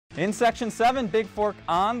In Section 7, Bigfork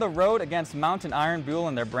on the road against Mountain Iron-Buhl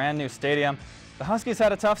in their brand new stadium. The Huskies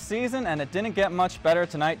had a tough season and it didn't get much better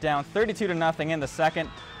tonight, down 32-0 in the second.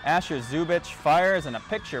 Asher Zubich fires in a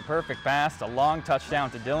picture-perfect pass, a long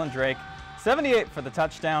touchdown to Dylan Drake. 78 for the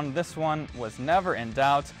touchdown. This one was never in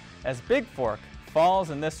doubt as Bigfork falls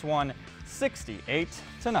in this one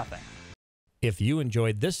 68-0. If you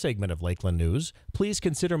enjoyed this segment of Lakeland News, please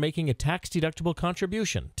consider making a tax-deductible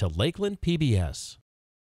contribution to Lakeland PBS.